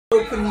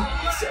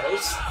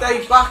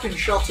stayed back and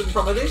shot him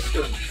from a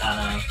distance. I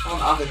know. I'm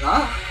not having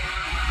that.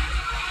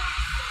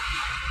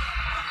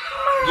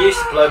 You used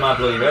to blow my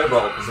bloody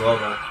robot up as well,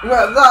 though.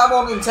 Well, that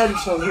wasn't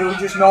intentional. He was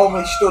just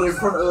normally stood in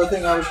front of the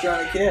thing I was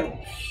trying to kill.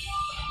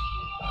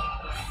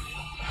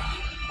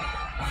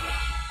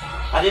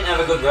 I didn't have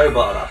a good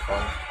robot at that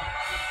point.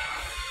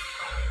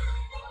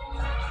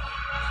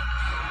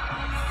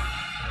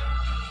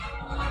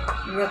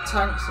 You had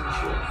tanks and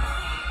shit.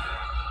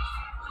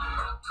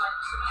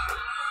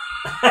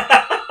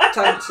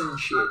 Tanks and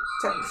shit.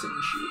 Tanks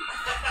and shit.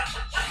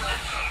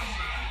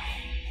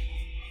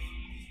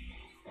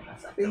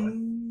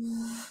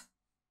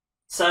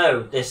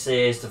 So, this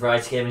is the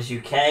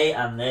VarietyGamersUK,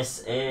 and this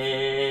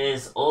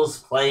is us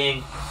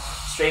playing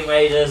Stream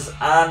Raiders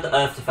and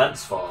Earth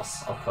Defense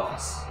Force, of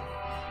course.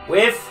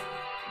 With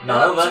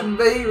none other than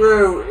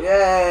Beetroot,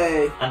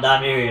 yay! And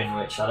I'm Yreon,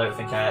 which I don't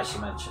think I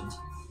actually mentioned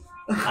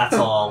at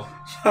all.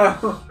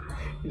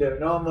 You don't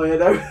normally, I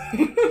don't.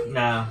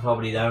 No,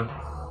 probably don't.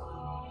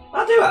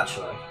 I do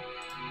actually.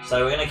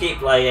 So we're going to keep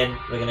playing,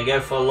 we're going to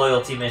go for a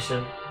loyalty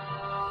mission.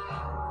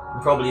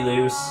 And probably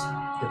lose,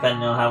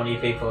 depending on how many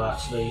people are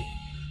actually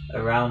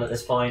around at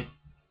this point.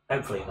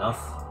 Hopefully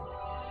enough.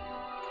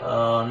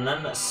 And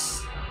then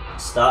let's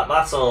start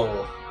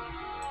battle.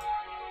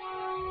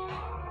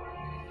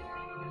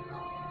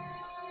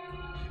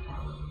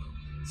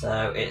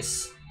 So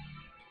it's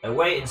a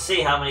wait and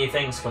see how many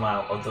things come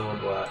out of the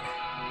woodwork.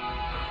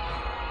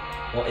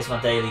 What is my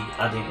daily?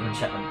 I didn't even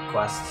check my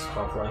quests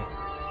properly.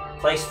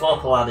 Place 4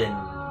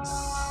 paladins.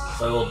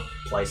 So we'll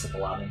place a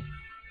paladin.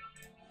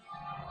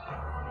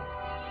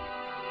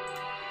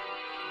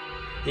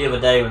 The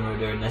other day when we were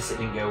doing this, it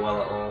didn't go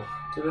well at all.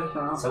 Did it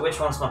not? So which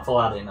one's my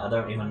paladin? I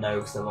don't even know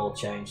because they've all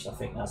changed. I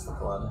think that's the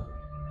paladin.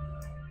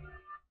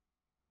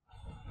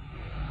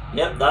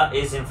 Yep, that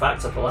is in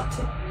fact a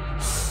paladin.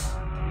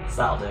 So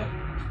that'll do.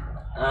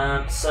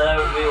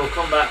 So we will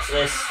come back to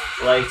this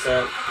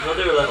later. We'll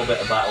do a little bit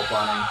of battle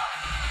planning.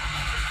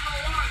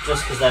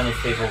 Just because then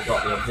if people have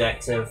got the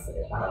objective,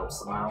 it helps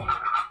them out.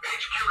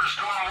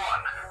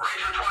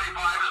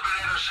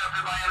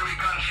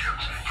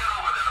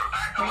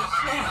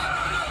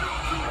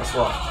 That's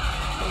what?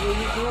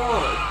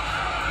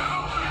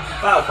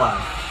 Battle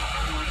planning.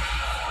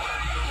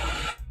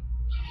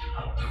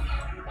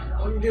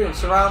 What are you doing?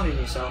 Surrounding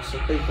yourself so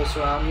people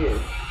surround you?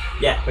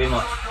 Yeah, pretty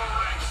much.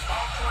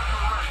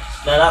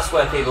 No, that's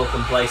where people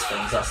can place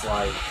things. That's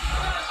like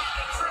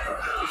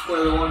it's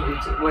where they want you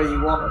to, where you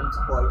want them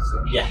to place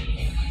them. yeah.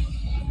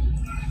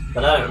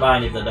 But I don't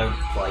mind if they don't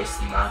place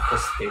them there,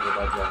 because people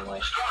go the wrong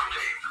way.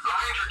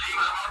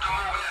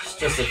 It's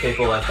just if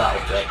people have that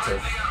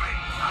objective.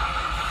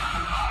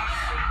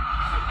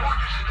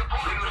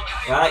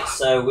 Right,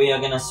 so we are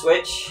going to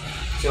switch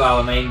to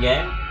our main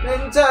game.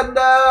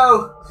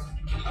 Nintendo!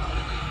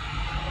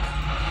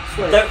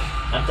 Switch.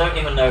 I don't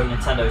even know if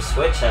Nintendo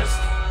Switch has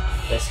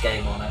this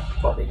game on it.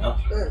 Probably not.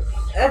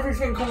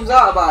 Everything comes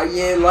out about a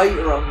year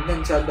later on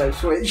Nintendo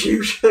Switch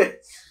usually.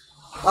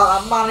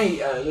 Like that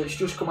Man-Eater that's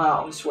just come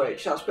out on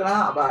Switch, that's been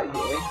out about a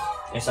year.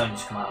 It's only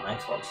just come out on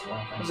Xbox as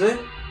well. Is it?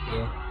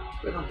 Yeah.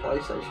 It's been on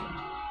PlayStation.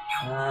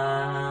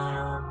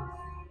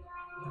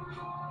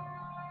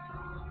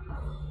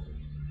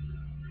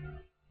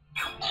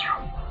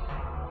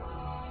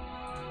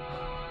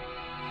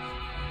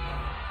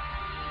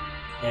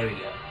 There we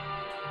go.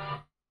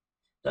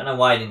 Don't know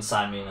why he didn't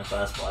sign me in the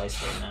first place,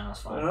 but now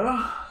that's fine.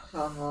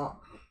 I'm not.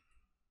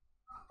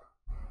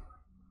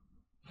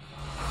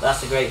 That's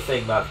the great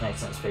thing about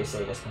connecting it to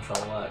PC, this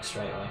control works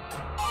straight away.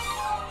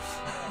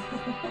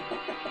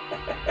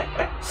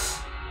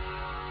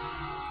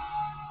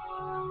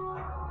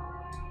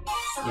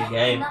 Your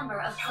game.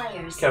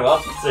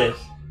 Co-operative.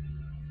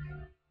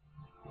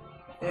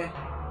 Yeah.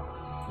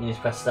 You need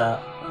to press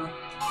start.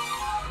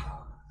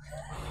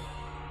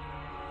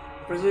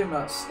 I presume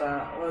that's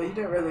start. Well, you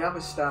don't really have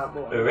a start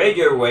button. A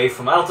radio wave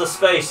from outer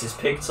space is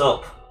picked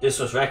up. This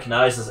was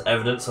recognised as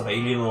evidence of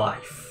alien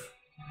life.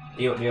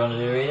 Do you want to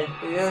do reading?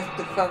 The Earth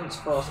Defense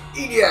Force,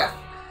 EDF,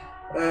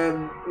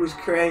 was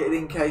created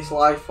in case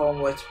life form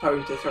were to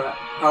pose a threat.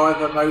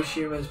 However, most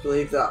humans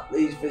believe that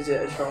these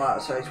visitors from outer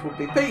space would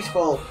be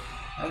peaceful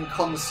and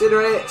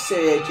considerate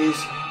sages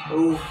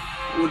who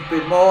would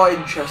be more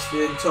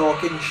interested in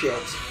talking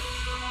shit.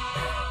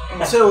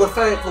 Until the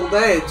fateful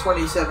day in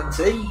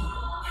 2017.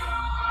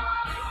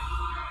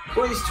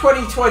 But it's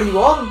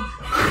 2021!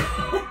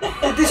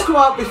 Did this come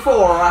out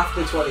before or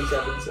after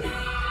 2017?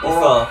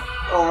 Before.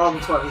 Or on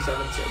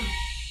 2017?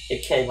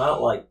 It came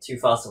out like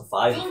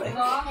 2005, I think.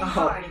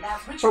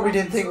 Probably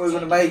didn't think we were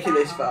going to make it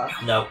this far.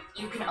 No.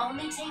 You can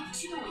only take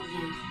 2 with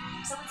you,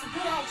 so it's a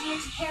good idea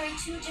to carry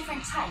 2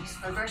 different types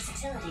for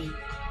versatility.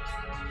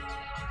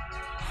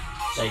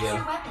 There you go. Choose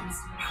your weapons.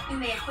 You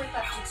may equip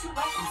up to 2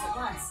 weapons at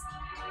once.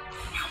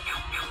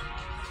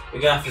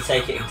 We're going to have to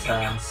take it in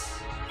turns.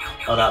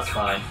 Oh, that's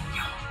fine.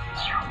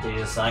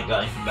 Jesus, I ain't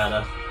got anything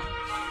better.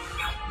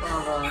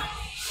 Oh,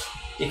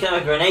 You can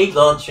have a grenade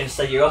launcher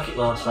instead of your rocket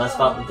launcher, that's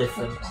about the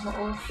difference. I'm not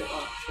like it.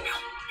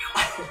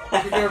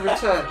 Did you go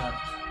return then?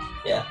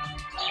 Yeah.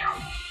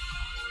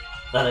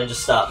 Then I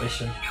just start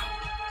mission.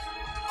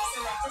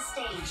 Select a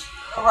stage.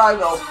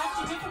 Arrival. Select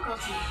a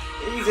difficulty.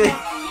 Easy.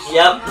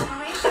 Yep.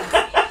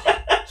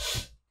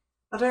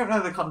 I don't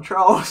know the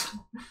controls.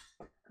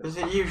 Is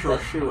it usual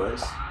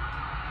shooters?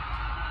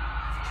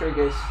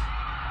 Triggers.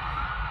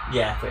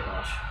 Yeah, pretty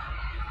much.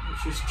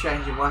 It's just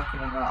changing weapon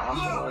and that. I'll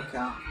have to work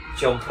out.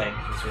 Jumping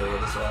is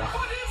weird as well.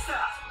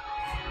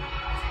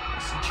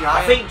 It's a I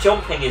giant. think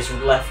jumping is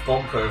left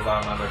bumper if I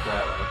remember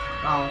correctly.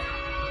 Oh. I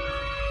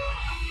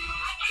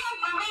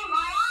can't believe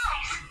my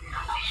eyes!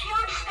 A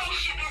huge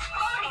spaceship is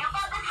floating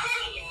above the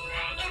city.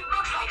 It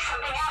looks like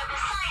something out of a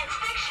science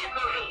fiction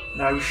movie.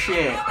 No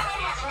shit. The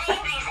government has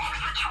named these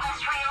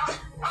extraterrestrials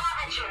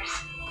Ravagers.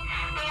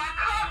 They are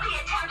currently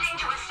attempting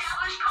to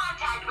establish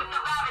contact with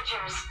the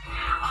Ravagers.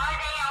 Are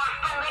they our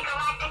friendly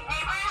galactic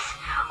neighbors,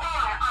 or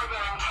are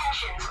their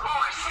intentions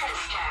more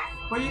sinister?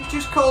 Well, you've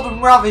just called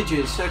them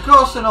Ravagers, so of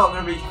course they're not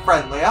going to be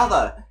friendly, are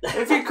they?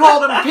 If you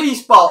called them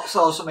Peace Bots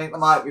or something, they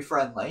might be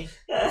friendly.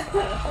 Look at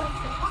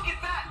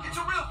that! It's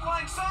a real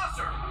flying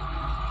saucer!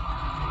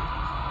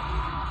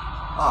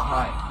 Oh,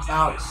 right.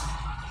 Now it's...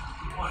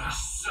 What a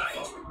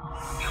sight!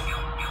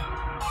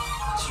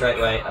 Straight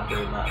away, I'm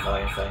doing that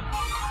annoying thing.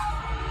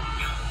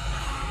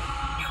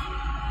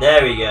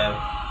 There we go.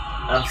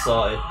 I'm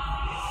sorted.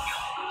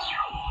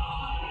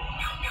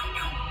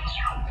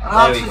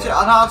 I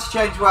know how to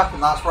change weapon,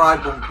 that's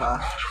right bumper.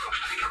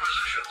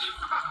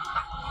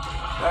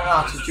 Don't know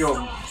how to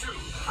jump.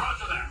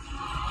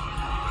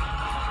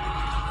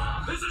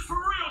 This is for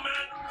real,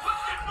 man!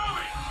 Let's get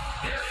moving!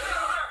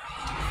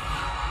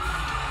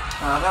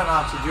 No, I don't know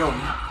how to jump.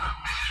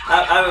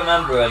 I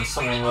remember when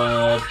someone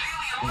won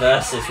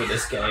versus with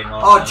this game.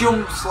 Oh,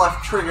 jump's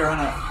left trigger,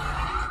 innit?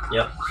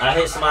 Yep. I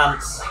hit some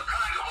ants.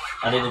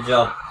 I did a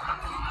job.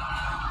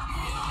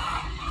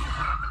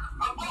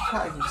 I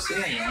can't even see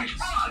anything.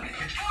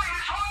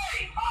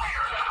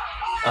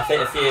 I've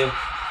hit a few.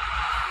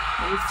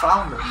 Oh, you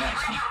found them,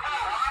 next one.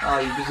 Oh,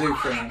 you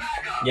bazooka.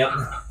 Yep.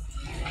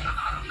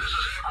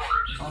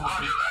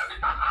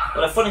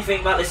 But the funny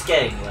thing about this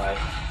game, right?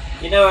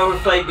 You know how we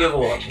played the other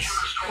ones?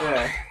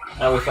 Yeah.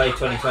 How we played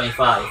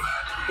 2025?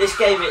 This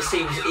game, it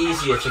seems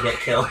easier to get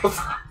killed.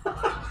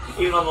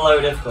 Even on the low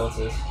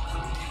difficulties.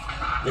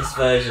 This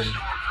version.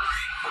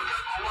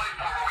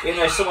 Even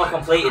though someone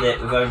completed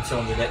it with only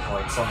 200 hit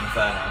points on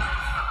Inferno.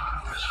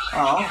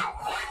 Oh.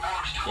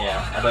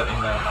 Yeah, I don't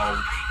even know how,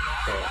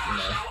 but, you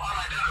know.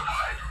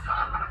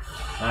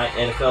 Alright,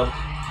 here they come.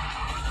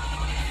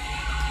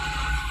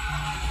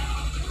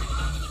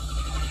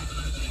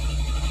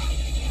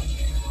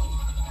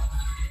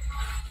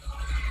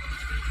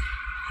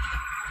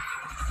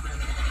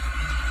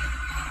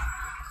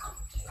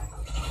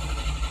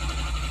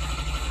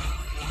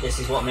 This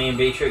is what me and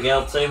Beetroot get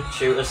up to,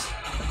 shoot us.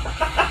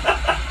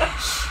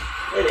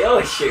 They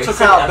always shoot us.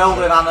 Took out a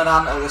building and an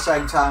ant at the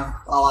same time.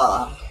 I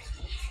like that.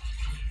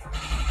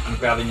 I'm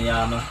grabbing the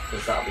armour,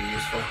 because that'll be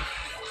useful.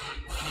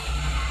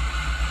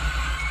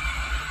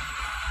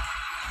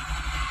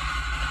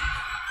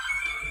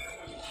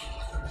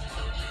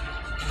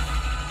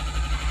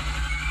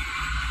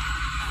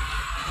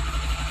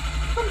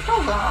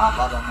 Controls aren't that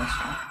bad on this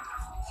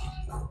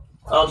one.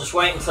 I'll just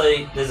wait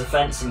until there's a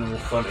fence in the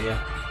front of you.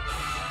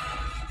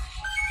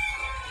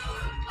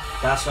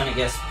 That's when it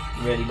gets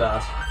really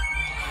bad.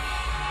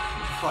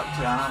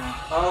 Collected armour.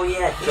 Oh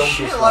yeah, There's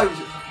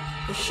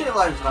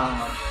shitloads of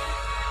armour.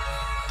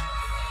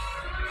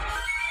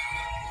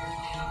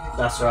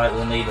 That's right,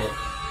 we'll need it.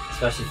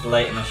 Especially for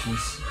later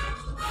missions.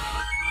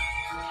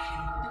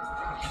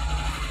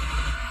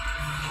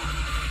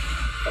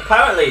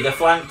 Apparently they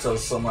flanked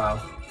us somehow.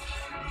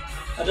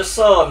 I just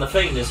saw on the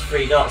thing there's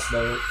 3 dots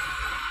though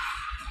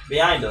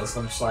behind us,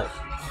 and I'm just like,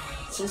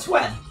 since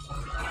when?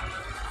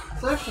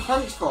 Self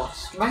defense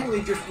force.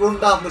 Mainly just run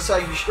down the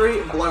same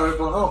street and blow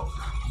everyone up.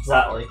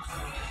 Exactly. We just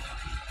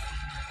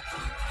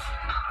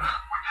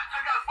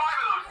took out 5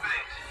 of those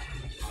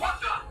things! What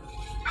the?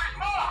 There's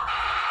more!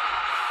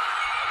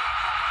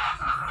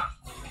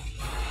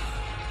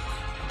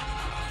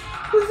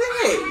 The thing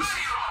is,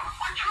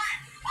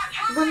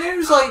 the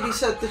news lady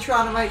said they're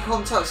trying to make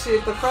contact, see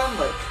if they're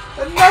friendly.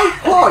 At no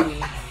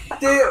point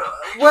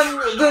when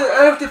the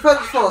Earth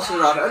Defence Forces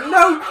ran, at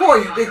no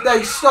point did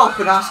they stop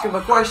and ask them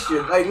a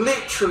question. They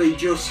literally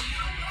just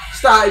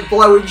started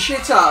blowing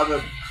shit out of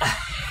them.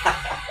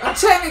 And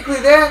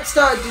technically they haven't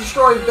started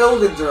destroying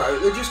buildings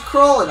around, they're just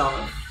crawling on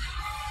them.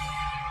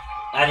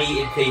 And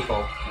eating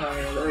people. Oh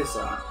yeah, there is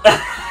that.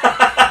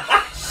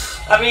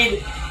 I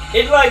mean,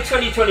 in like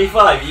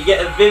 2025, you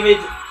get a vivid.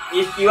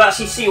 You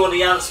actually see one of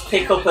the ants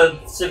pick up a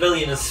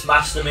civilian and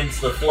smash them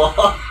into the floor.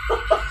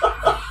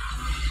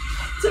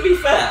 To be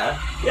fair,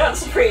 the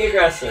ants are pretty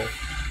aggressive.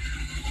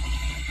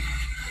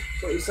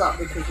 But is that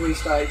because we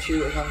started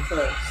shooting them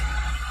first?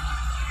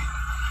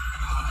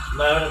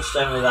 No, I just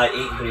generally like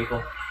eating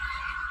people.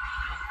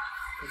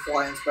 And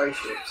flying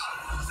spaceships.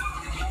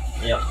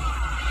 Yep.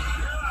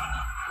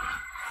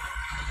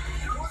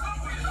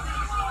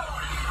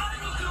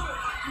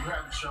 You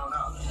haven't shown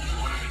up.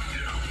 What do we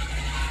do?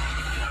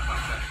 Not my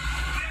thing.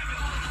 Damn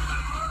it!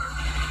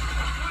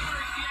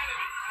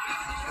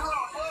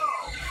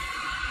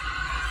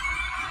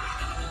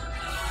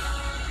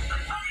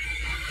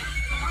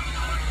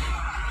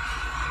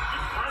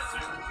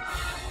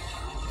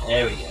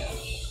 There we go.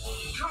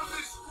 Come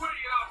this way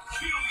and I'll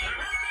kill you.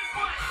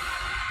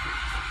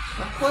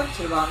 I've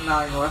collected about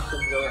 9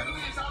 weapons already.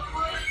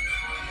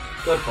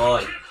 Good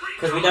boy.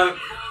 Because we don't.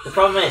 The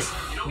problem is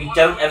we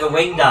don't have a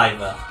wing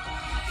diver,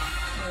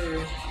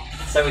 Yeah.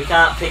 so we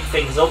can't pick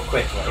things up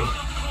quickly.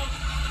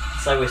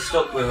 So we're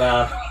stuck with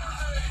our.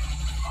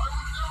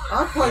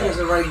 I played as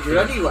a ranger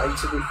anyway,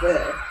 to be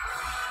fair.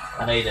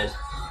 I know you did.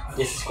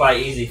 This is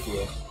quite easy for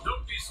you.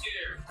 Don't be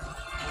scared.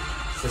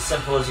 It's as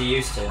simple as you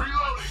used to.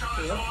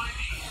 Yeah.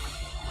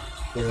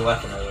 There's a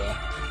weapon over there.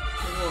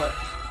 What?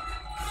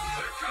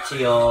 To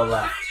your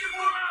left.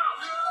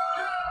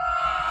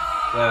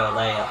 Where are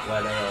they at?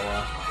 Where they all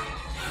are.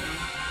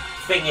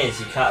 Thing is,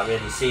 you can't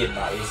really see them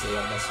that easily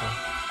on this one.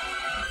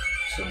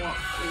 Somewhat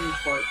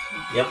quite.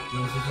 Yep.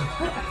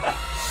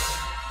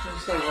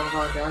 Let's say one of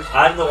our guys.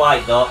 I'm the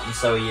white dot, and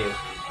so are you.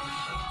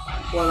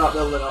 Blow that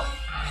building up.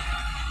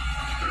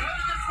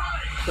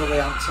 Kill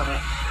the ants on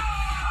it.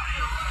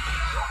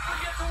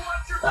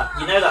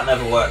 You know that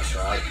never works,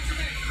 right?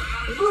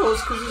 It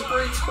does, because there's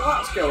green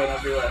splats going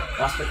everywhere.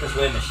 That's because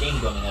we're machine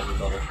gunning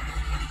everybody.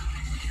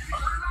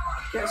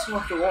 Get some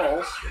off the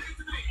walls.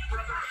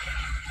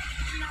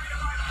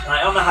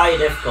 Like, on the higher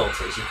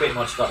difficulties, you pretty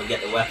much got to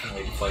get the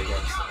weaponry before you go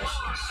into the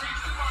missions.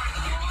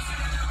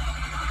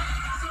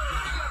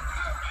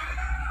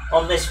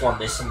 On this one,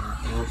 there's some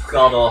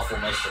god-awful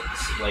missions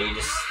where you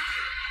just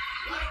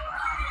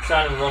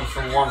trying to run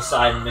from one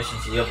side of the mission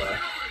to the other.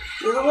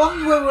 Yeah, the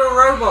one where we were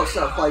robots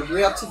that I played,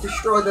 we had to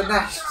destroy the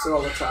nests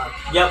all the time.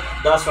 Yep,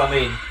 that's what I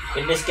mean.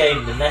 In this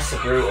game, the nests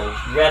are brutal.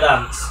 Red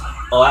ants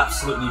are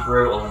absolutely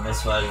brutal in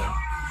this version.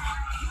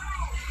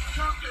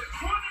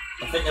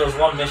 I think there was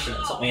one mission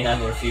that took me and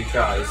Emma a few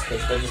tries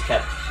because they just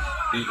kept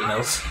eating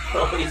us.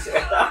 All these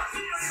red ants.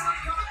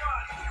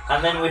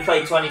 And then we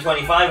played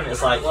 2025 and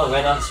it's like, well,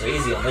 red ants are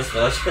easy on this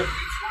version.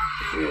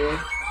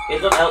 Yeah. It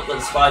doesn't help that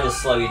the spiders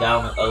slow you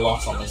down a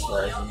lot on this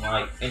version.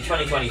 Like, in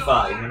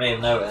 2025, you may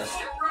have noticed,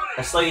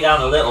 they slow you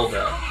down a little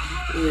bit.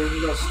 Yeah,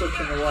 you got stuck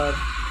in the web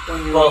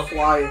when you But were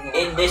flying.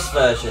 in this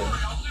version,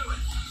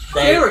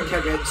 they Kieran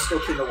kept getting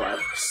stuck in the web.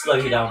 slow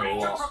you down a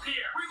lot.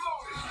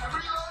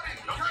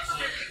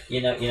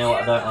 You know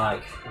what I don't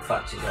like? The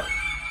fact you got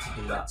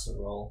to do that to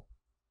roll.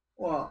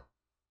 What?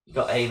 You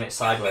got to aim it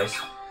sideways.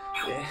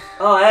 Yeah.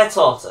 Oh, air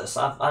tortoise!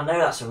 I know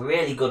that's a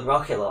really good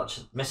rocket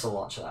launcher, missile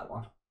launcher. That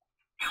one.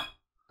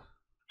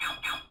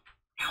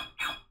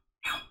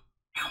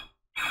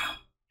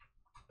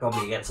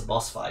 Probably against a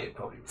boss fight, you'd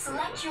probably.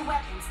 Select your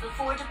weapons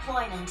before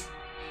deployment.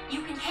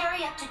 You can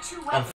carry up to 2 weapons.